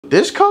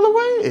this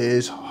colorway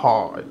is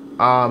hard.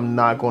 I'm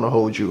not gonna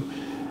hold you.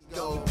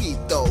 Yo, peep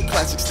though,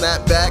 classic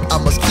snapback,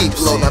 I must keep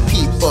low. Now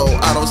people,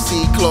 I don't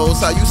see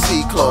clothes, how you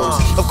see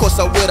clothes? Of course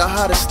I wear the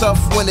hottest stuff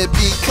when it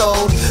be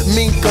cold.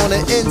 Mink on the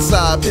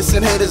inside,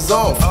 pissing haters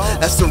off.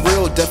 That's the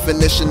real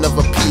definition of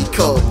a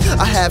peacoat.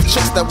 I have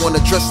chicks that wanna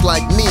dress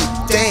like me,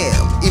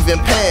 damn, even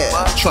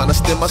Pam, trying to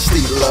steal my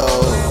sleep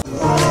low.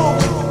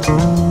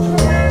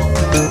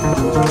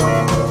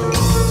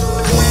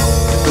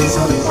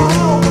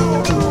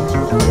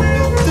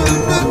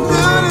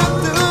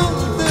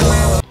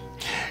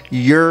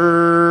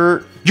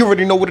 You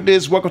already know what it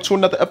is. Welcome to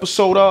another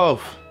episode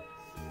of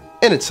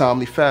In a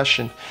Timely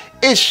Fashion.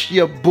 It's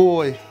your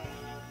boy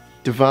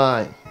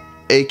Divine,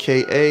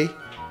 aka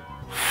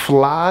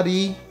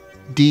Flotty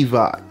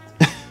Divock.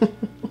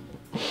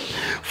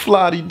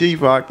 Flotty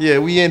Divock. Yeah,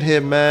 we in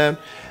here, man.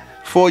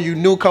 For you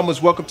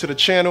newcomers, welcome to the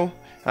channel.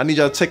 I need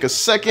y'all to take a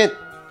second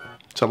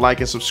to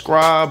like and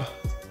subscribe.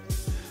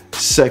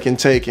 Second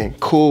taking.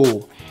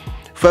 Cool.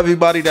 For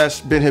everybody that's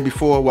been here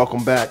before,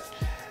 welcome back.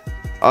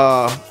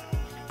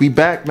 We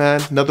back,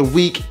 man. Another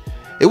week.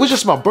 It was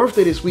just my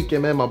birthday this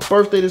weekend, man. My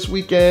birthday this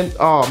weekend.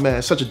 Oh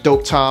man, such a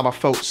dope time. I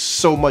felt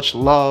so much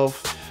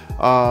love.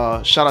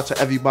 Shout out to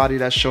everybody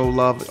that showed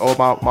love. All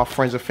my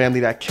friends and family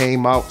that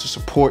came out to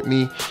support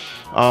me,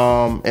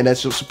 and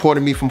that's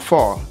supporting me from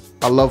far.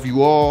 I love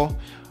you all.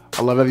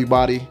 I love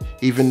everybody,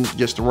 even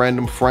just the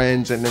random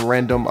friends and the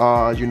random,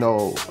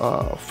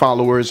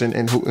 followers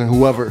and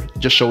whoever.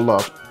 Just show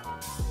love.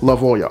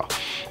 Love all y'all.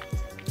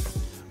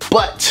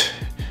 But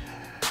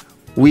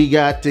we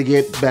got to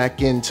get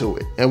back into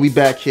it, and we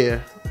back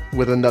here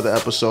with another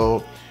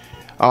episode.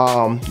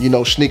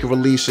 Sneaker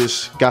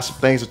releases, got some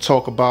things to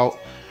talk about,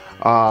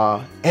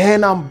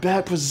 and I'm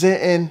back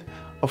presenting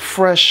a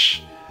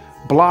fresh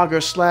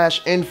blogger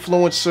slash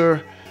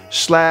influencer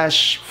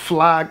slash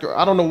flogger.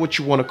 I don't know what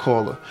you want to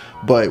call her,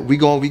 but we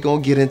gonna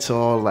get into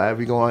all that.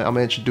 I'm gonna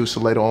introduce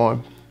her later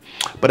on.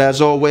 But as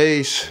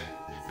always,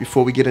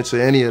 before we get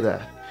into any of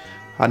that,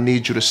 I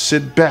need you to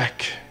sit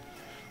back,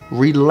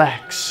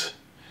 relax,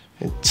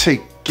 and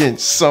take in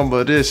some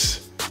of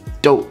this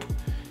dope.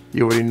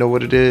 You already know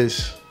what it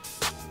is.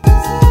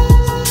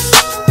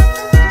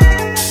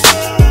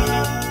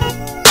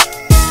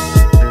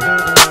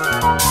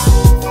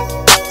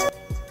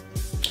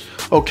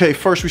 Okay,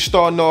 first we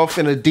starting off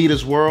in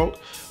Adidas world.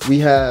 We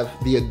have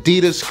the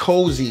Adidas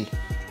Cozy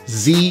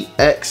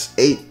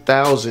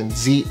ZX8000.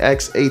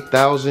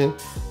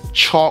 ZX8000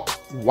 chalk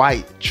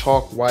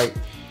white.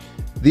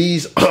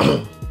 These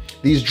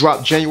these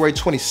dropped January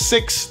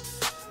 26th.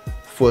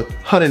 For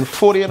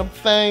 140 of them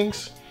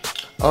things.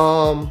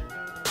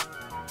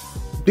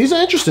 These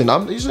are interesting.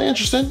 I'm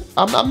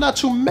not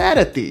too mad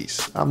at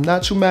these.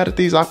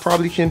 I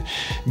probably can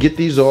get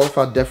these off.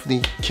 I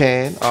definitely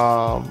can.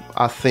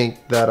 I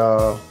think that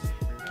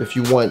if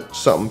you want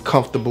something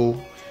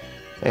comfortable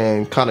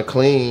and kind of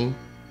clean,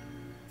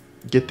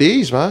 get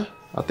these, man.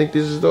 I think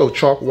this is dope.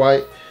 Chalk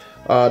white.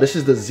 This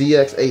is the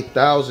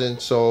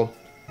ZX8000. So,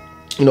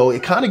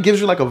 it kind of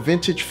gives you like a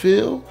vintage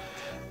feel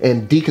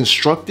and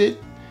deconstructed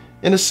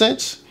in a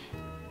sense,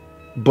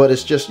 but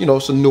it's just,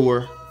 it's a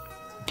newer,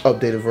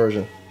 updated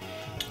version.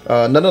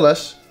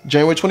 Nonetheless,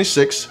 January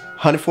 26th,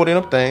 140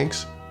 of them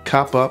things.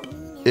 Cop up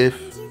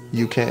if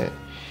you can.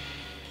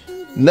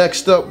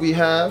 Next up, we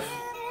have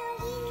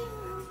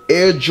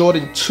Air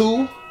Jordan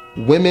 2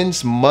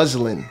 Women's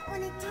Muslin.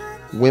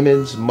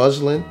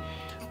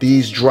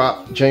 These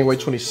drop January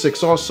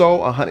 26th also,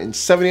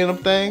 170 of them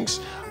things.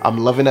 I'm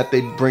loving that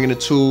they bringing the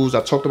twos.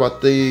 I talked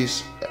about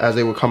these as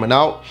they were coming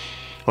out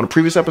on the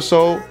previous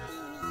episode.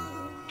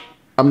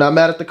 I'm not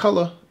mad at the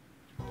color,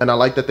 and I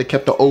like that they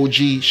kept the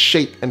OG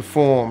shape and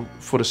form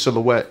for the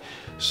silhouette.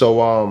 So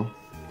I'm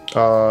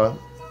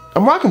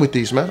rocking with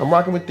these, man. I'm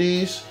rocking with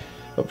these.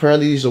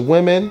 Apparently these are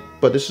women,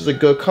 but this is a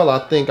good color. I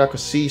think I could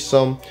see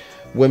some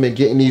women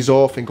getting these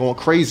off and going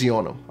crazy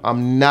on them.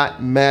 I'm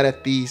not mad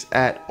at these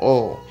at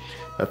all.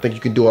 I think you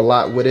can do a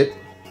lot with it.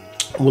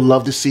 Would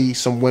love to see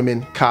some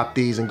women cop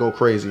these and go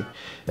crazy.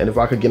 And if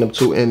I could get them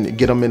to and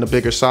get them in a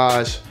bigger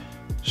size,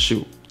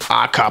 shoot,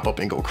 I cop up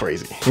and go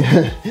crazy. You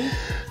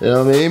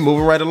know what I mean?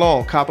 Moving right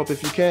along. Cop up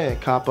if you can.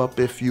 Cop up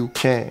if you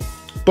can.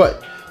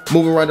 But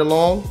moving right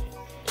along.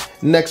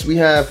 Next we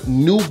have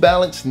New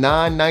Balance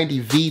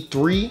 990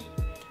 V3,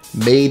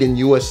 made in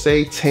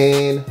USA,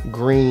 tan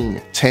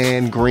green.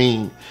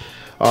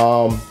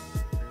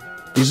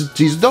 These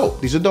are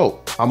dope. These are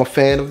dope. I'm a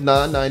fan of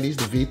 990s,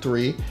 the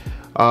V3.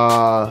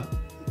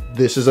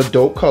 This is a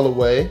dope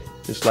colorway.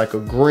 It's like a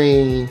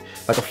green,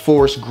 like a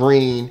forest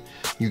green.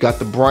 You got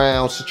the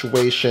brown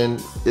situation.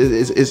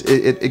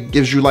 It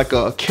gives you like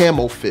a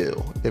camo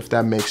feel, if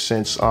that makes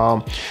sense.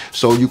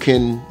 So you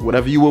can,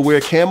 whatever you will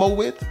wear camo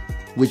with,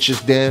 which is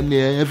damn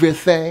near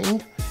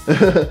everything,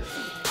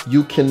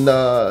 you can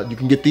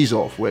get these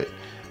off with.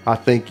 I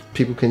think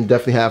people can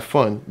definitely have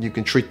fun. You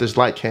can treat this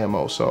like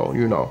camo. So,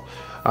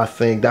 I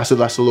think that's a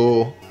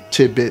little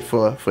tidbit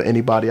for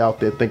anybody out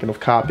there thinking of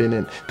copping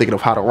and thinking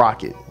of how to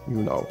rock it,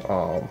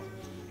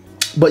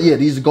 But yeah,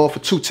 these are going for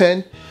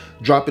 210.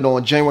 dropping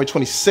on January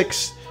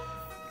 26th.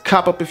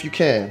 Cop up if you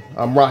can.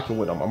 I'm rocking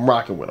with them. I'm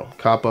rocking with them.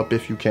 Cop up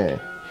if you can.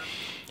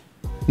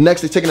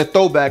 Next, they're taking a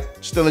throwback,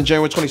 still in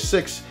January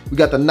 26th. We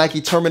got the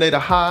Nike Terminator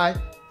High,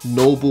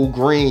 Noble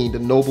Green, the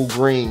Noble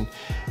Green.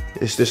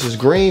 This is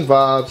green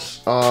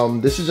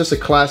vibes. This is just a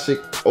classic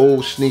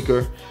old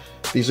sneaker.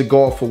 These are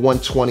going for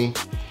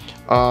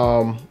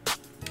 $120.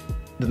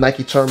 The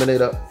Nike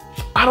Terminator.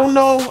 I don't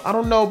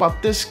know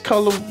about this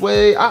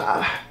colorway.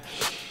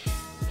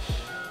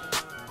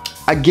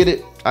 I get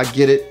it. I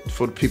get it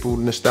for the people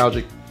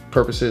nostalgic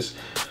purposes.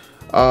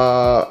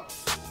 I'll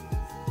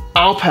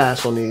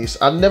pass on these.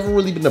 I've never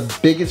really been the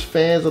biggest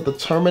fans of the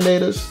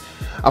Terminators.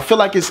 I feel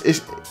like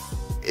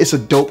it's a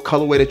dope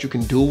colorway that you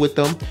can do with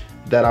them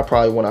that I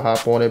probably want to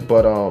hop on it.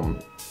 But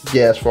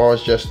yeah, as far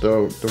as just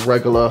the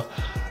regular,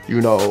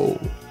 you know,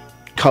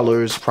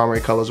 colors,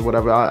 primary colors or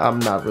whatever, I'm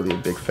not really a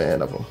big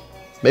fan of them.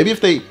 Maybe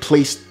if they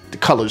place the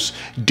colors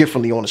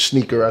differently on a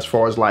sneaker, as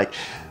far as like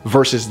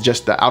versus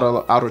just the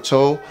outer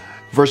toe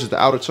versus the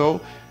outer toe,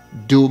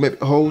 do maybe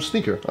a whole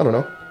sneaker. I don't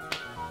know,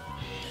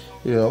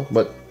 you know,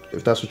 but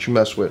if that's what you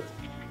mess with.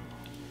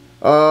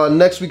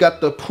 Next we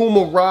got the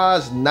Puma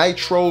Rise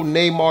Nitro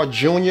Neymar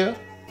Jr.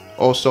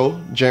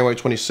 Also January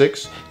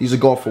 26th. These are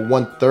going for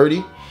 $130.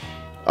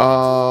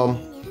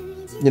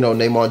 You know,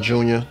 Neymar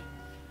Jr.,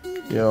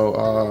 you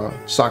know,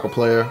 soccer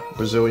player,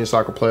 Brazilian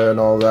soccer player and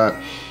all that.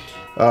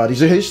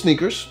 These are his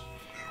sneakers.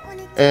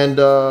 And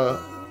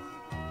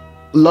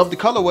love the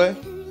colorway.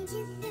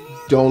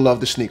 Don't love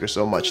the sneaker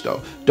so much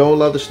though. Don't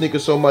love the sneaker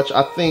so much.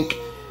 I think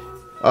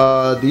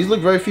these look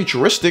very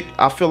futuristic.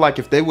 I feel like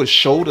if they would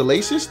show the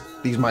laces,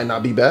 these might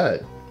not be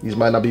bad. These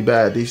might not be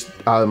bad. These,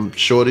 I'm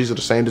sure these are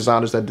the same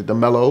designers that did the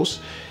Mellows.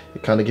 They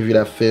kind of give you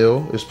that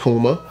feel. It's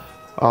Puma.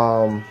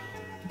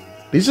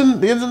 These are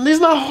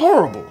not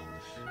horrible.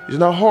 These are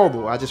not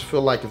horrible. I just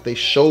feel like if they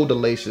showed the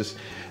laces,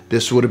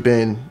 this would have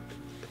been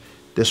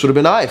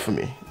alright for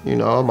me. You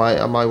know, I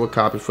might would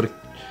copy for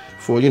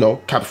you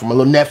know, copy from my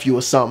little nephew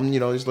or something. You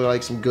know, these look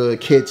like some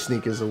good kid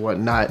sneakers or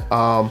whatnot.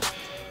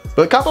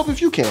 But cop up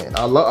if you can.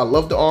 I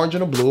love the orange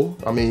and the blue.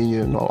 I mean,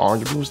 you know,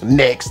 orange and blue is the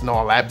next and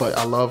all that, but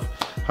I love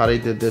how they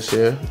did this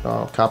here.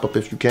 Cop up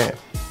if you can.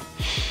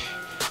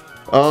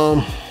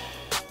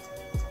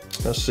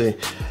 Let's see.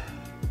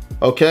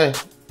 Okay,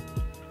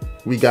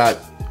 we got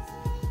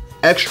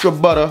Extra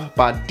Butter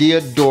by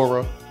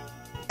Diadora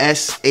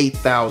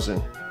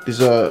S8000. This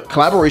is a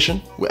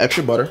collaboration with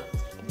Extra Butter,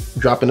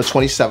 dropping the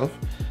 27th.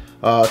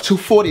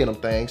 240 of them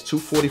things.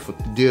 240 for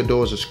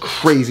Diadoras is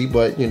crazy,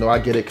 but you know, I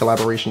get it.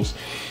 Collaborations.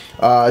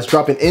 It's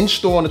dropping in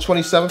store on the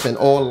 27th and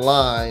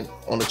online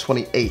on the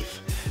 28th.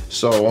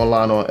 So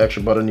online on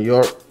Extra Butter New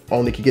York.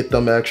 Only can get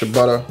them at Extra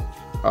Butter.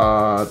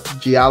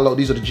 Giallo.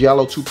 These are the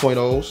Giallo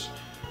 2.0s.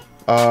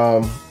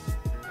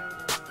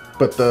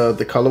 But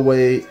the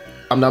colorway,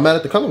 I'm not mad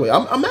at the colorway.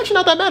 I'm actually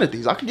not that mad at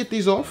these. I can get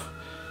these off.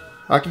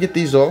 I can get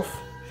these off.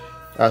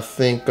 I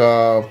think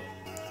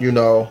you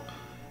know,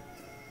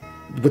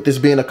 with this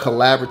being a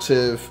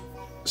collaborative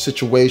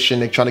situation,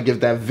 they're trying to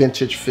give that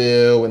vintage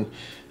feel and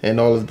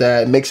all of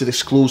that. It makes it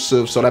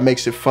exclusive, so that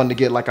makes it fun to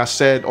get. Like I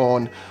said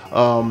on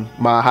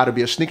my How to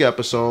Be a Sneaker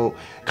episode,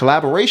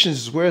 collaborations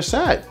is where it's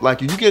at.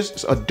 Like, if you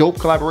get a dope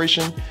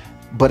collaboration,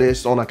 but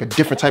it's on like a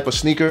different type of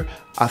sneaker,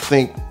 I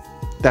think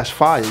that's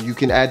fire. You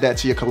can add that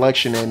to your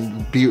collection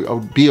and be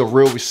a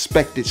real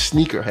respected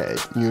sneakerhead,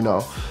 you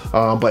know.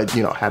 But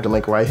you know, have the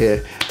link right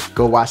here.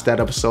 Go watch that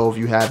episode if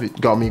you have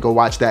it. Go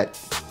watch that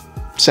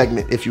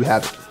segment if you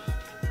have it.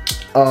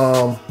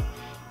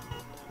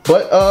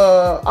 But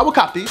I would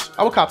cop these.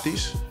 I would cop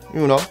these,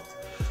 you know,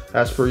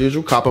 as per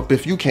usual. Cop up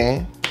if you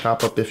can.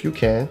 Cop up if you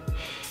can.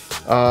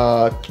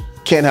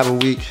 Can't have a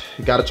week.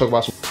 You gotta talk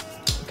about some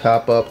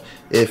cop up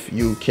if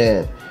you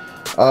can.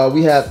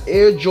 We have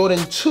Air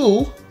Jordan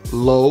 2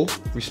 Low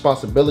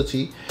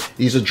Responsibility.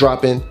 These are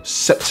dropping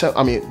September.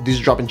 I mean, these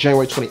are dropping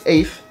January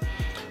 28th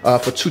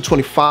for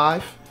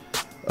 $225.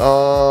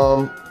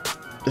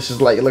 This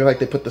is like, it looks like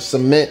they put the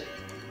cement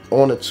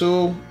on it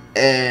too,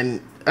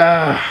 and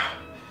I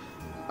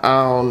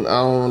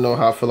don't know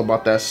how I feel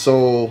about that.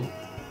 So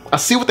I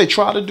see what they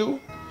try to do.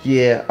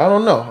 Yeah, I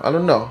don't know.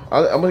 I'm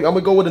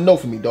gonna go with a no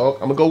for me, dog.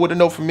 I'm gonna go with a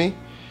no for me.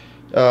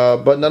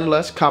 But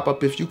nonetheless, cop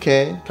up if you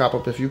can. Cop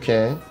up if you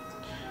can.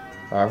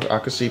 I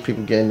could see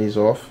people getting these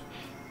off.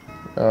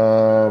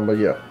 But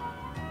yeah.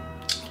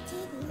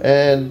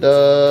 And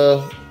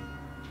I'm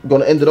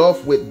gonna end it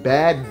off with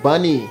Bad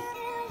Bunny.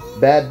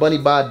 Bad Bunny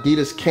by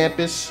Adidas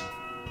Campus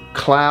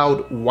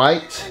Cloud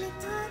White.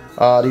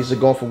 These are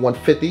going for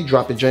 $150,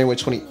 dropping January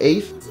 28th.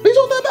 These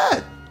aren't that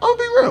bad. I'll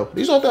be real.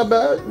 These aren't that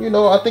bad. You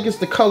know, I think it's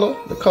the color.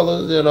 The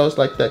color, you know, it's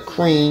like that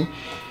cream,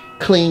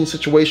 clean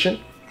situation.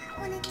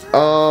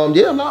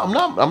 Yeah, I'm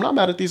not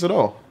mad at these at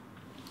all.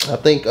 I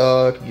think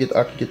I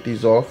could get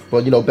these off.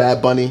 But you know,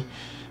 Bad Bunny,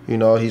 you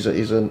know, he's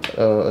an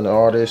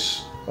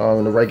artist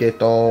in the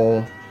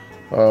reggaeton. Is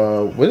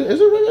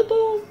it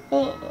reggaeton?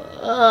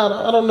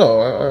 I don't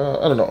know.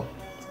 I don't know.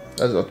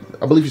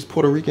 I believe he's a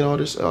Puerto Rican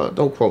artist.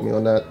 Don't quote me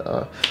on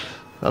that.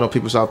 I know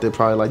people's out there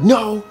probably like,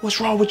 no, what's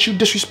wrong with you,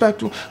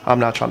 disrespectful? I'm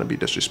not trying to be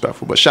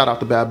disrespectful, but shout out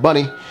to Bad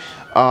Bunny.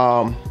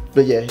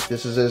 But yeah,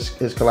 this is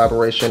his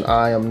collaboration.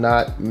 I am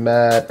not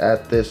mad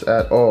at this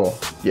at all.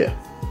 Yeah.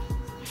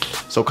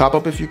 So cop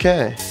up if you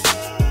can.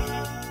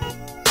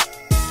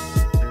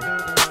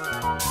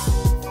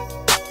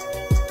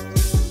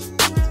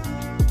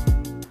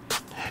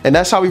 And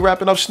that's how we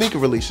wrapping up sneaker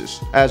releases.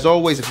 As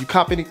always, if you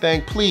cop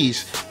anything,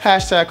 please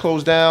hashtag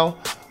close down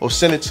or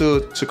send it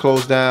to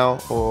close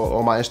down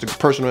or my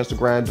personal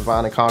Instagram,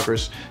 Divine and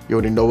Conquers. You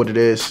already know what it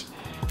is.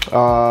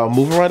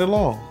 Moving right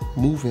along.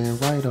 Moving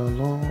right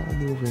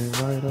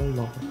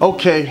along.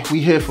 Okay,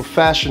 we here for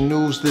fashion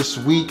news this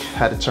week.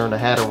 Had to turn the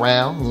hat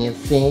around, you know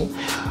what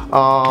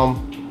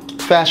I'm saying?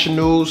 Fashion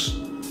news.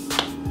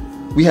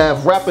 We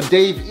have rapper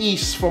Dave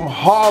East from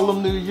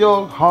Harlem, New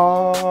York.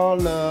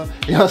 Harlem.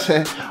 You know what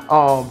I'm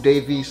saying?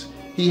 Dave East.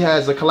 He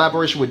has a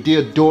collaboration with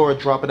Diadora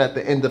dropping at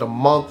the end of the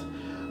month.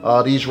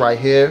 These right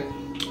here.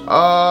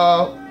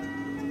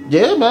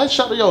 Yeah, man.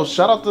 Shout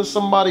out to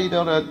somebody, you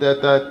know,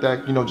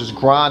 that you know, just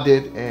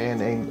grinded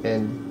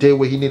and did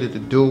what he needed to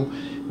do.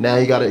 Now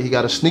he got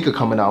a sneaker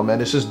coming out, man.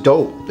 This is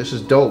dope. This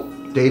is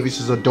dope. Dave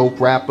East is a dope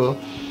rapper.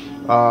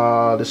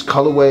 This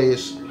colorway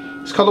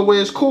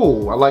is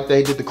cool. I like that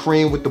he did the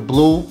cream with the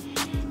blue,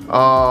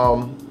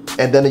 and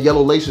then the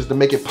yellow laces to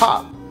make it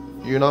pop.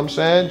 You know what I'm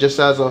saying? Just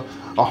as a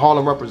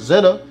Harlem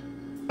representative,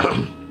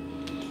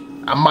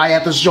 I might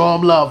have to show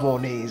him love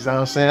on these. You know what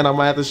I'm saying? I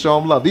might have to show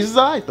him love. These is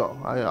alright though.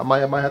 I might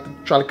have to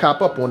try to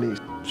cop up on these.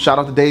 Shout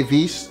out to Dave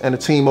East and the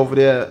team over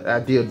there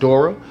at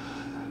Diadora.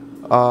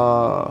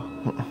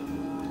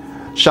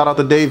 Shout out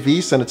to Dave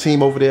East and the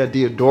team over there at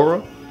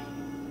Diadora.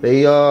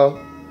 They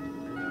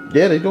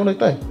yeah, they doing their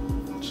thing.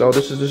 So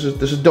this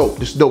is dope.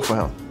 This is dope for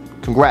him.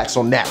 Congrats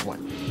on that one.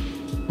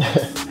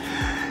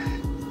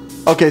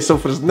 Okay, so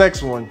for this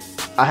next one,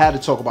 I had to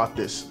talk about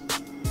this.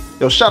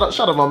 Yo, shout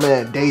out my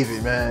man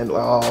David, man.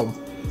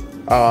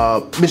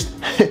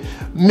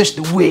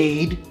 Mr.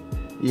 Wade.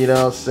 You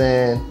know what I'm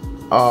saying?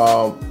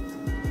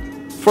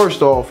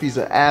 First off, he's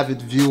an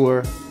avid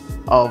viewer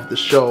of the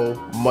show.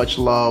 Much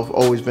love.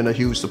 Always been a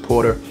huge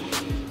supporter.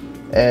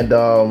 And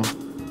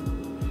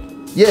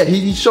yeah,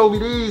 he showed me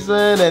these,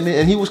 man,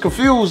 and he was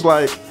confused,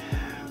 like,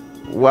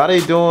 why they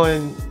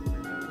doing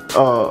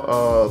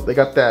they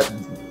got that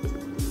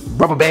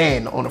rubber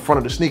band on the front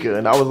of the sneaker.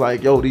 And I was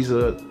like, yo, these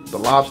are the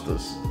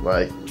lobsters.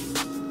 Like,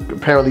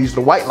 apparently these are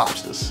the white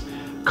lobsters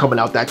coming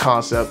out. That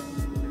Concept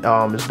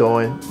is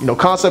doing, you know,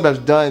 Concept has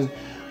done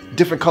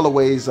different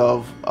colorways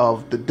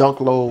of the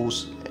dunk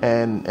lows,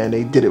 and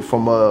they did it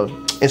from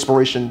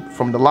inspiration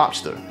from the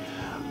lobster.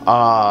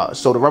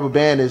 So the rubber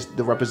band is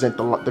to represent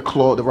the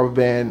rubber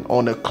band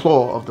on the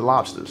claw of the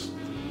lobsters.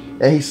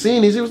 And he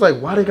seen these, he was like,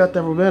 why they got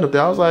that rubber band up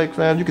there? I was like,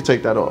 fam, you can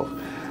take that off.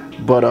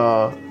 But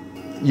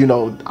you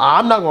know,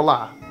 I'm not gonna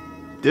lie,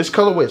 this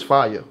colorway is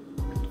fire.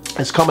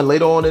 It's coming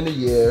later on in the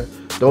year,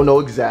 don't know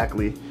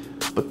exactly,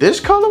 but this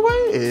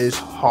colorway is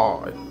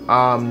hard.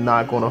 I'm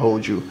not gonna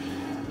hold you.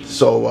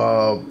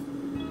 So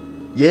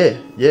yeah,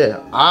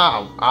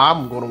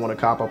 I'm gonna want to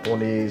cop up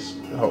on these.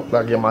 Hope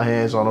I get my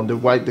hands on them. The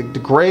white, the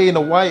gray and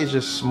the white is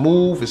just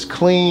smooth, it's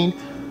clean.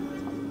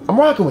 I'm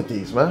rocking with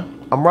these, man.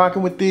 I'm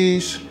rocking with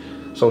these.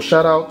 So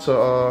shout out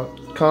to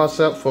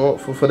Concept for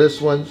this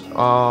one.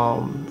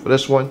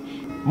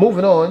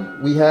 Moving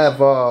on, we have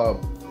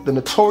the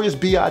Notorious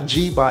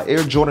B.I.G. by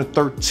Air Jordan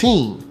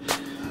 13.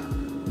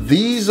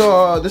 These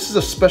are, this is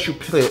a special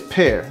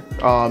pair.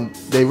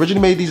 They originally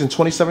made these in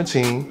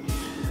 2017.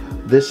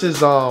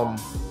 There's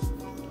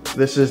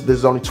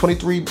only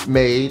 23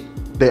 made.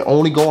 They're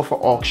only going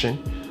for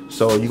auction,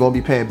 so you're gonna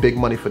be paying big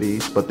money for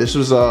these. But this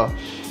was a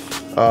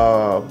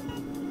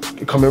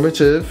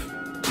commemorative,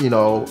 you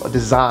know, a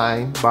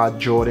design by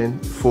Jordan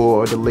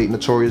for the late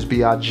Notorious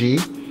B.I.G.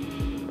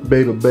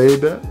 baby.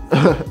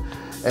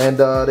 And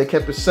they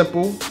kept it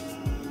simple.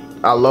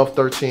 I love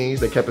 13s.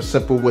 They kept it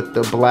simple with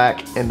the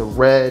black and the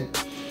red.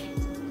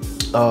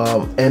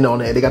 And on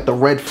there, they got the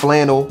red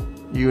flannel,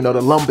 you know,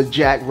 the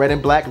lumberjack, red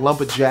and black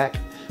lumberjack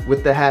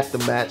with the hat to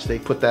match. They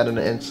put that on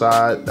the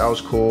inside. That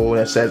was cool.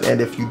 And it says, and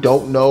if you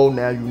don't know,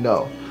 now you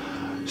know.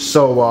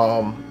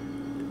 So,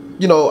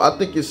 you know, I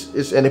think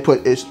and they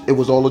put, it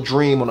was all a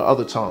dream on the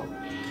other tongue.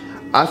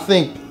 I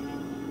think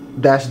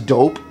that's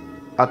dope.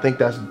 I think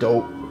that's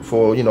dope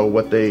for, you know,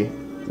 what they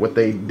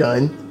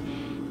done.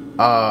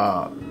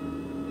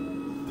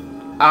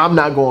 I'm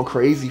not going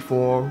crazy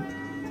for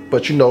them,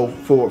 but you know,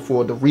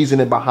 for the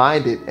reasoning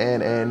behind it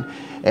and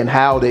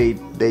how they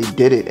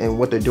did it and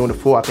what they're doing it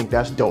for, I think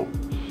that's dope.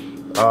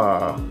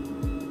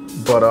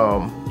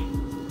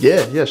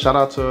 Yeah, shout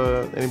out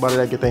to anybody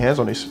that get their hands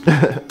on these.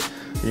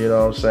 You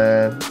know what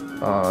I'm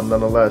saying?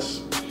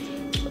 Nonetheless,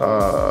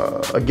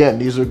 again,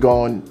 these are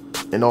going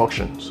in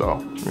auction, so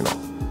you know,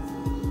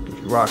 if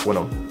you rock with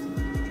them,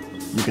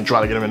 you can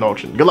try to get them in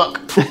auction. Good luck.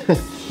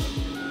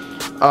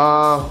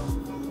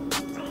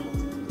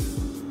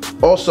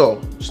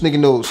 Also, sneaker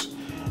news,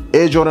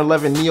 Air Jordan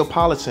 11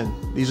 Neopolitan.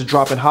 These are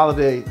dropping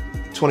holiday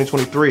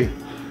 2023.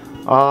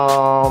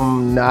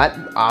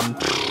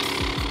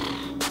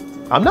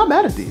 I'm not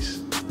mad at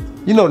these.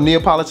 You know,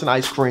 Neapolitan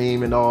ice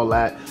cream and all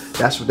that.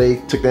 That's what they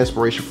took the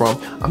inspiration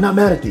from. I'm not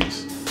mad at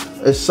these.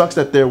 It sucks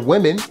that they're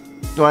women.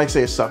 No, I ain't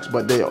say it sucks,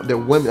 but they're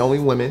women, only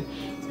women.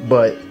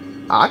 But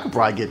I could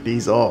probably get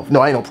these off. No,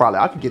 I ain't no probably.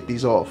 I could get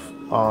these off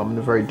in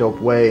a very dope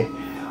way.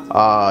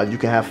 You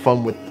can have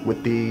fun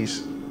with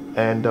these,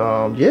 and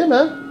yeah,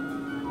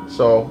 man.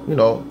 So you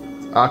know,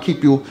 I'll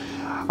keep the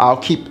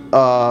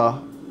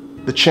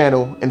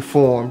channel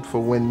informed for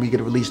when we get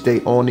a release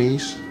date on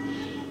these,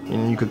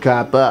 and you can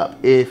cop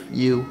up if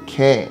you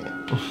can.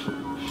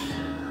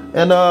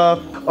 And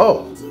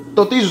oh,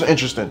 thought these was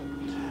interesting.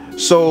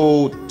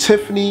 So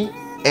Tiffany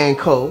and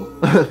Co.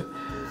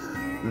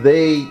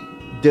 they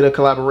did a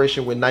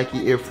collaboration with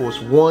Nike Air Force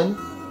One.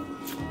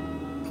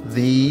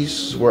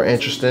 These were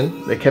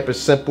interesting. They kept it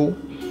simple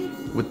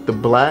with the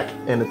black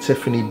and the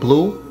Tiffany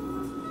blue.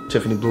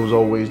 Tiffany blue is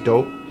always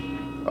dope.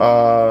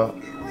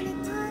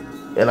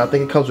 And I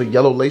think it comes with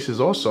yellow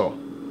laces also.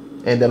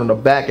 And then on the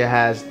back it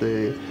has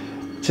the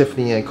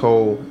Tiffany and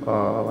Co.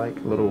 Like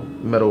little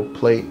metal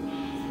plate.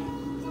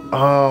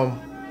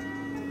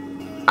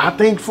 I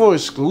think for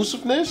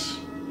exclusiveness,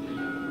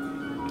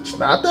 it's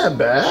not that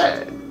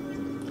bad.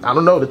 I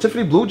don't know, the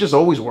Tiffany blue just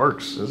always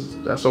works.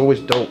 That's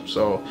always dope.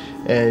 So,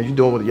 and if you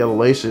do it with yellow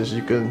laces,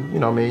 you can, you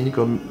know what I mean, you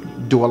can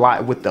do a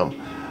lot with them.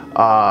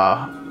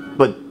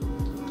 But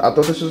I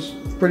thought this was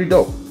pretty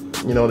dope.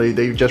 You know,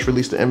 they just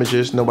released the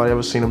images. Nobody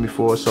ever seen them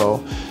before,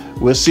 so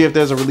we'll see if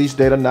there's a release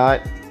date or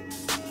not,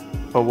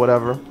 or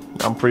whatever.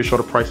 I'm pretty sure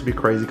the price will be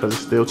crazy because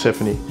it's still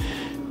Tiffany,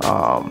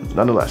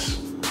 nonetheless.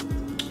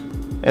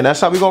 And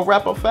that's how we're gonna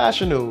wrap up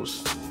fashion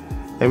news.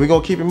 And we're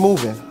gonna keep it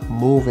moving.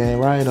 Moving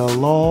right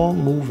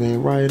along,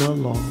 moving right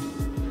along.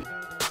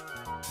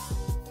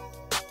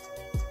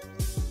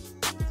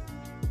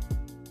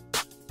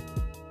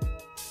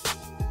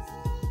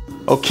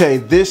 Okay,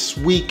 this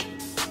week,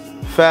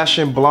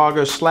 fashion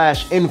blogger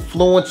slash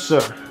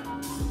influencer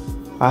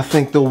I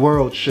think the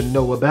world should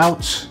know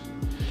about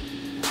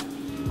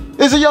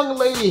is a young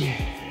lady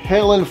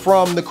hailing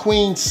from the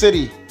Queen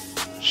City,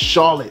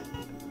 Charlotte,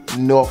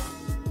 North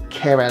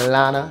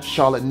Carolina.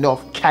 Charlotte,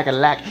 North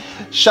Carolina.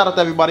 Shout out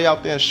to everybody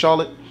out there in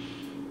Charlotte.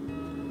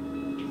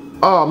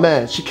 Oh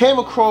man, she came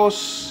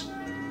across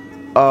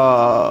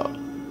my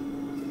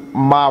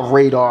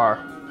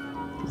radar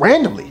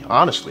randomly,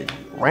 honestly,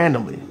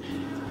 randomly.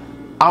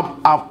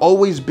 I've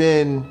always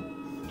been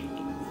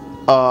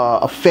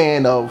a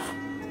fan of,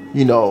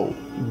 you know,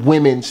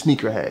 women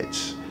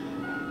sneakerheads.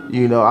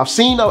 You know, I've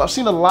seen a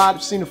lot,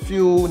 I've seen a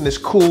few, and it's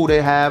cool.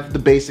 They have the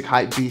basic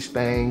hype beast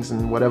things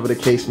and whatever the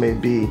case may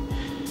be.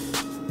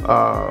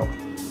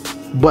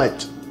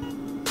 But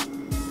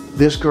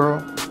this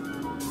girl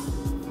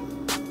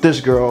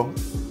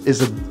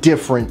is a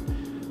different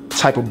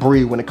type of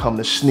breed when it comes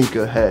to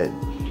sneakerhead.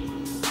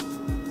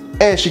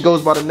 And she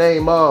goes by the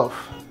name of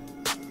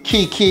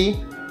Kiki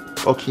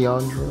or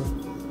Keandra.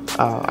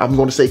 I'm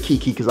going to say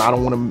Kiki because I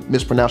don't want to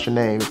mispronounce your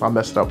name. If I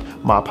messed up,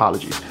 my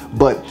apologies.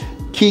 But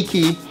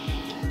Kiki,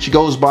 she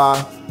goes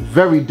by,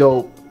 very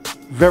dope,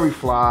 very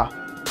fly,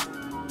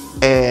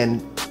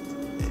 and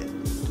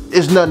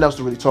there's nothing else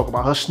to really talk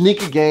about. Her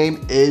sneaker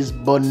game is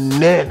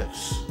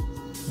bananas.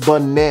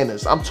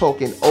 Bananas. I'm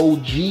talking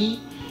OG,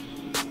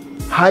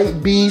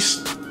 hype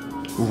beast,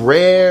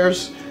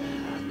 rares,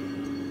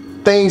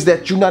 things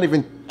that you're not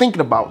even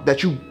thinking about,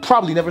 that you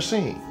probably never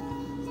seen.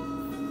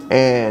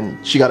 And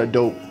she got a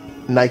dope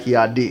Nike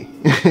ID.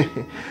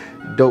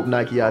 Dope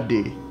Nike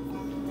ID.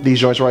 These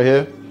joints right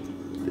here,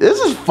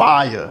 this is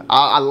fire.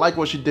 I like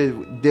what she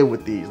did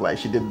with these. Like,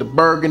 she did the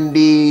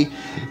burgundy,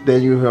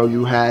 then you know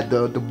you had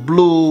the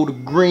blue, the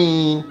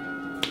green,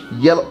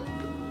 yellow.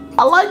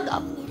 I like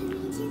that.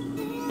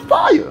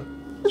 Fire.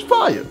 It's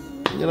fire.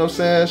 You know what I'm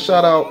saying?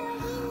 Shout out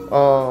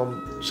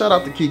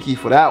to Kiki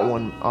for that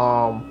one.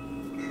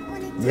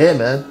 Yeah,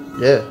 man.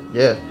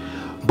 Yeah.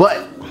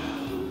 But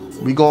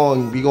we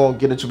gonna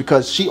get into,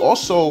 because she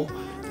also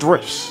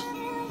thrifts.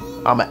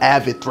 I'm an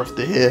avid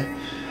thrifter here.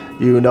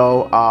 You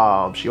know,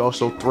 she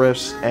also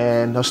thrifts,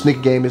 and her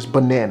sneaker game is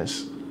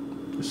bananas.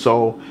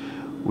 So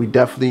we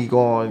definitely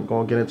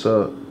gonna get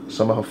into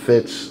some of her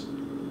fits,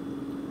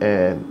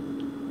 and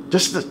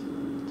just the,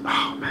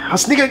 oh man, her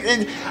sneaker.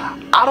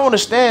 I don't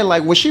understand.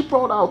 Like, when she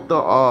brought out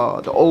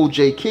the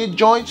OJ Kid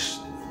joints,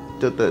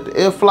 the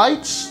Air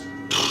Flights.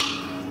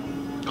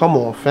 Come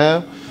on,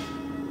 fam.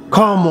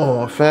 Come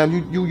on, fam.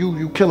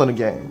 You killing the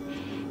game.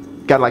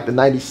 Got like the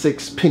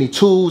 96 penny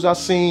twos I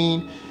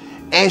seen.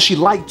 And she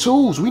liked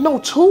twos. We know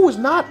two is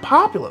not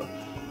popular.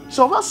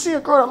 So if I see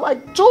a girl that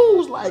like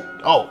twos, like,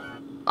 oh,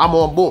 I'm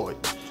on board.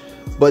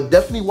 But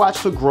definitely watch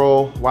her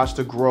grow.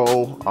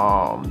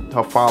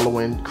 Her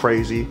following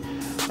crazy.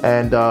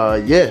 And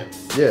yeah.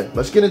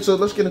 Let's get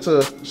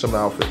into some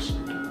outfits.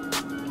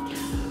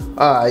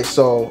 Alright,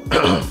 so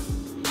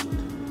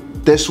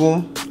this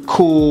one,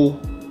 cool,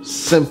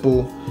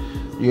 simple,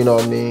 you know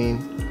what I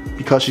mean?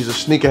 Because she's a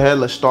sneakerhead,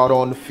 let's start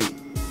on the feet.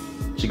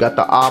 She got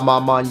the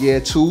Armand Manier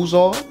 2s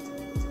on.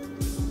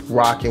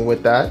 Rocking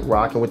with that,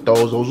 rocking with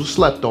those were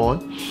slept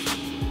on.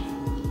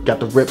 Got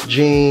the ripped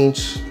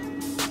jeans,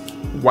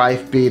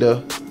 wife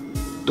beater.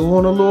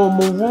 Doing a little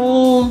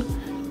maroon,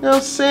 you know what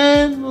I'm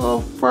saying? A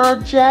little fur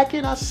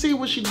jacket. I see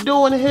what she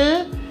doing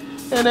here.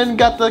 And then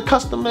got the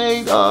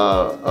custom-made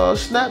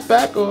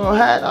snapback or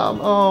hat,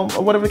 or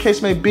whatever the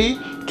case may be.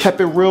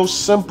 Kept it real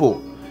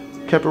simple.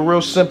 Kept it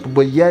real simple,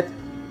 but yet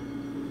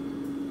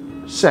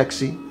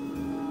sexy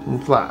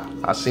and fly.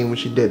 I seen what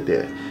she did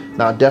there.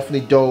 Now,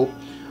 definitely dope.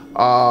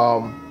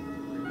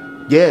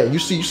 Yeah, you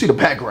see the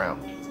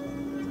background.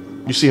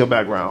 You see her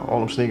background, all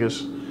them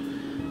sneakers.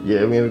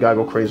 Yeah, we ain't gotta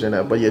go crazy in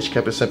that, but yeah, she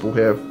kept it simple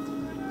here.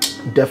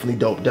 Definitely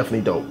dope,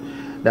 definitely dope.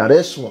 Now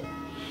this one,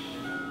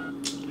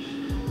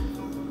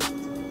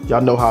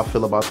 y'all know how I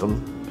feel about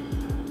them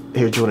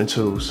Air Jordan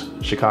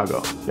 2s,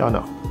 Chicago. Y'all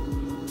know.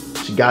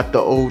 She got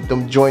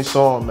them joints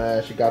on,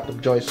 man. She got them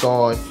joints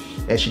on,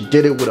 and she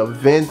did it with a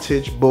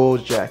vintage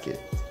Bulls jacket.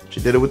 She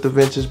did it with the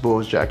vintage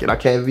Bulls jacket. I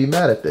can't be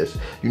mad at this.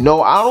 You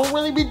know, I don't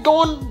really be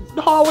going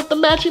hard with the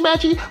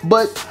matchy,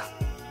 but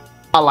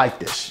I like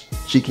this.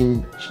 She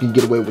can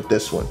get away with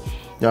this one.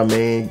 You know what I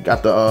mean?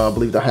 Got the I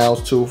believe the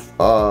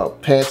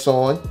houndstooth pants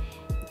on.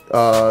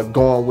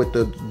 Going with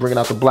the bringing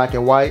out the black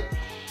and white.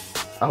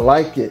 I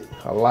like it.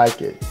 I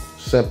like it.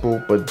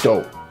 Simple but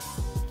dope.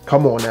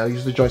 Come on now,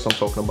 these are the joints I'm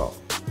talking about.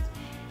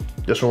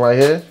 This one right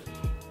here.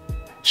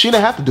 She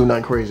didn't have to do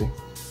nothing crazy.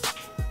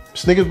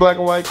 Sneakers black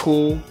and white,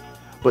 cool.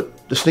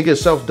 But the sneaker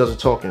itself does the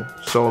talking.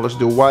 So let's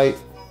do white,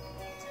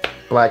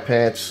 black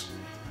pants.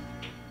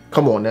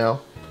 Come on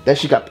now. Then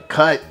she got the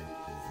cut.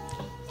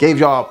 Gave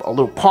y'all a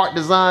little part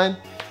design.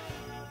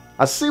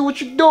 I see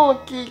what you're doing,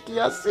 Kiki.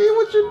 I see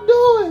what you're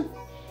doing.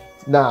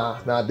 Nah,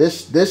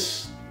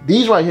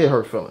 these right here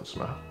hurt feelings,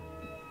 man.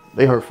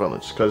 They hurt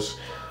feelings, because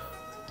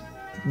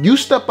you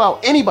step out,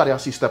 anybody I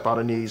see step out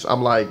of these,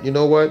 I'm like, you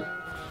know what?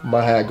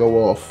 My hat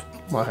go off.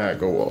 My hat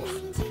go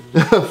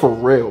off. For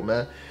real,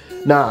 man.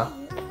 Nah,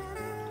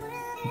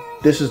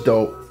 this is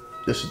dope.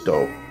 This is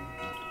dope.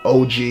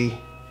 OG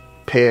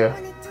pair.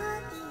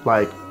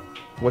 Like,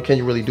 what can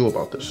you really do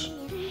about this?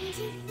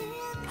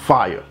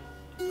 Fire.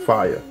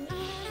 Fire.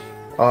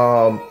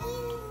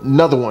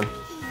 Another one.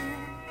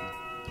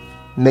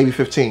 Navy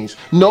 15s.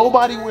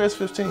 Nobody wears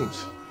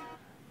 15s.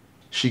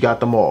 She got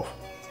them off.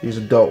 These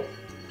are dope.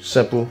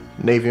 Simple,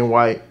 navy and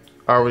white.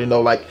 I already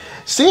know, like,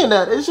 seeing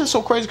that, it's just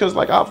so crazy, because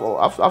like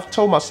I've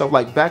told myself,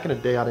 like, back in the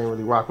day I didn't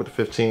really rock with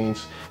the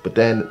 15s, but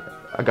then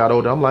I got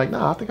older, I'm like,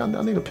 nah, I think I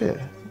need a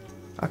pair.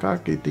 I gotta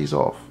get these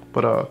off.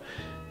 But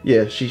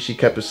yeah, she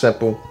kept it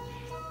simple.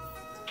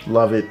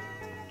 Love it.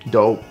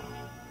 Dope.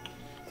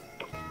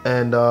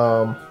 And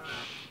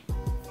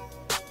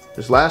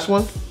this last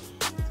one,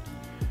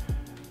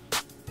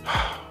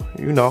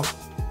 you know,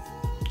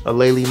 a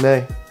Laylee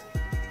May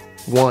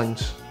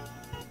ones.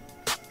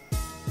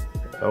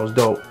 That was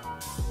dope.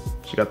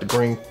 She got the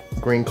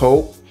green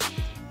coat,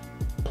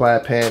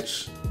 plaid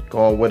pants,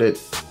 going with it.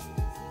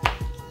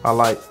 I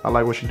like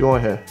what you're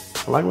doing here.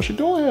 I like what you're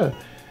doing here.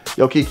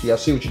 Yo, Kiki, I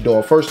see what you're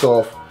doing. First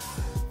off,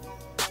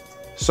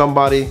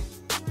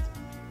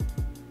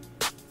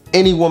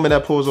 any woman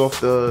that pulls off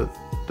the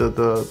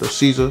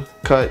Caesar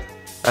cut,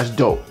 that's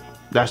dope.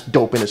 That's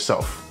dope in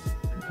itself.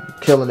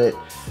 Killing it.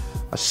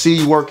 I see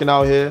you working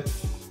out here.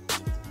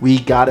 We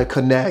gotta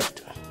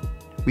connect.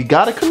 We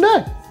gotta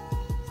connect.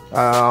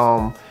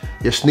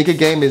 Your sneaker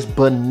game is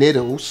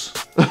bananas.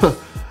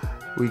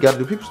 We gotta,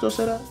 do people still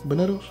say that?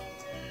 Bananas?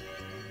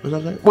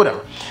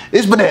 Whatever.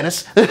 It's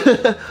bananas.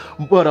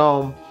 But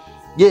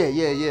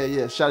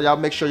yeah. Shout y'all,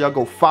 make sure y'all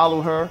go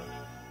follow her.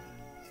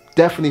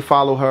 Definitely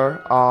follow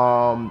her.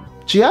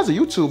 She has a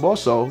YouTube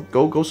also.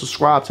 Go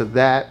subscribe to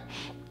that.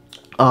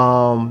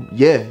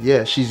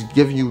 Yeah, she's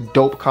giving you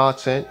dope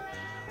content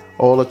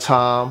all the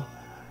time.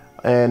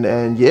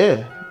 And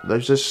yeah,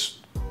 let's just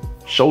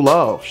show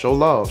love.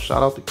 Shout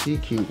out to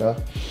Kiki, man.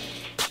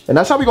 And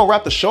that's how we gonna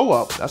wrap the show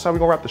up.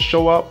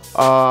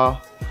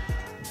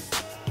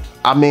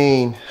 I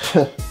mean,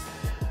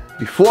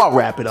 before I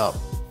wrap it up,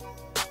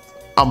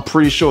 I'm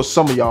pretty sure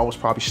some of y'all was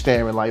probably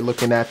staring, like,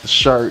 looking at the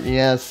shirt. You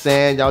know what I'm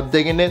saying? Y'all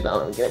digging it?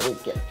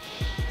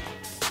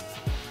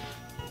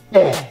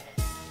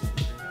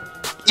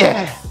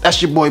 Yeah,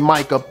 that's your boy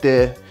Mike up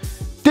there.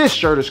 This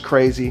shirt is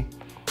crazy.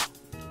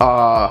 It's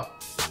a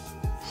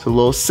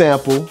little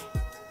sample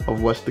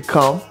of what's to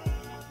come.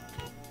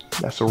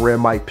 That's a rare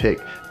Mike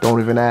pick. Don't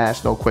even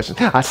ask no questions.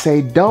 I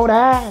say don't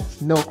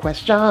ask no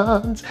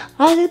questions.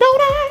 I say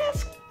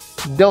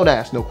don't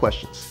ask no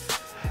questions.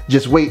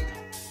 Just wait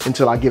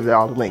until I give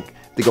y'all the link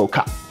to go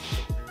cop.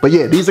 But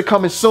yeah, these are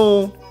coming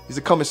soon.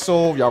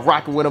 Y'all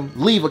rocking with them.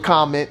 Leave a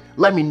comment.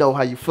 Let me know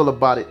how you feel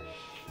about it.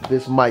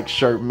 This Mike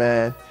shirt,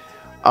 man.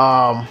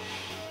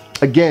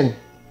 Again,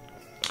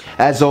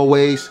 as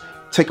always,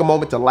 take a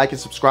moment to like and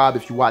subscribe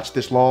if you watch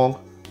this long.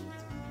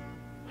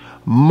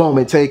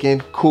 Moment taken.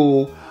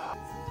 Cool.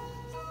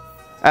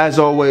 As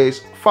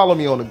always, follow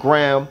me on the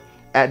gram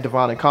at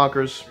Divine and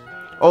Conquers.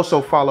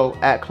 Also follow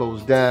at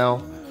Close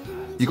Down.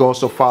 You can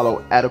also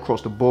follow at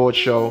Across the Board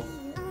Show.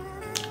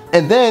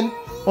 And then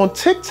on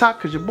TikTok,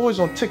 because your boy's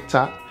on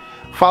TikTok,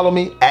 follow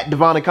me at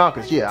Divine and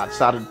Conquers. Yeah, I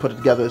decided to put it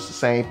together. It's the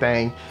same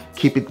thing.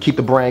 Keep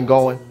the brand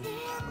going.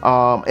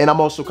 And I'm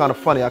also kind of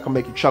funny. I can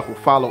make you chuckle.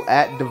 Follow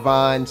at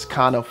Divine's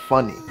Kind of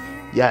Funny.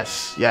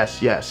 Yes,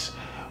 yes, yes.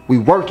 We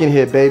working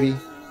here, baby.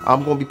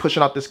 I'm gonna be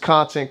pushing out this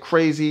content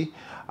crazy.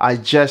 I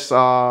just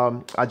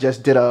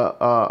did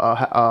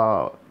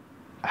a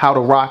how to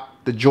rock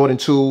the Jordan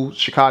 2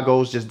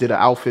 Chicago's. Just did an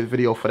outfit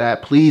video for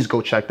that. Please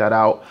go check that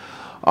out.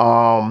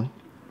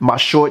 My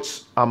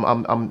shorts.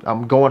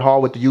 I'm going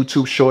hard with the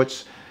YouTube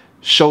shorts.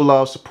 Show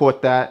love,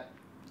 support that.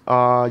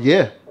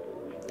 Yeah.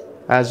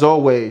 As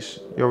always,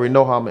 you already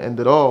know how I'm gonna end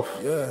it off.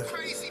 Yeah.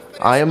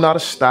 I am not a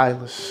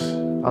stylist.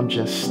 I'm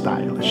just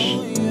stylish.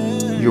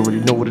 You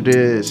already know what it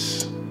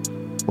is.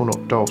 Uno,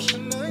 dos.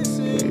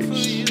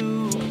 Peace.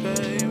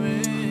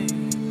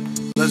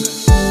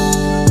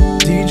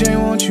 DJ,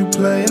 won't you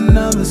play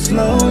another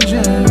slow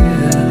jam?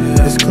 Yeah.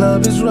 This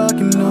club is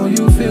rocking, know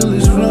you feel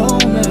this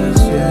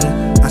romance.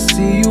 Yeah, I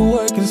see you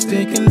working,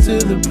 sticking to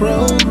the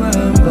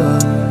program.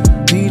 But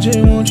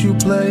DJ, won't you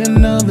play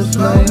another,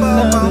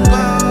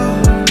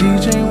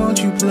 DJ,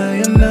 won't you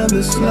play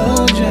another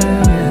slow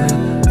jam?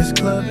 Yeah, this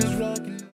club is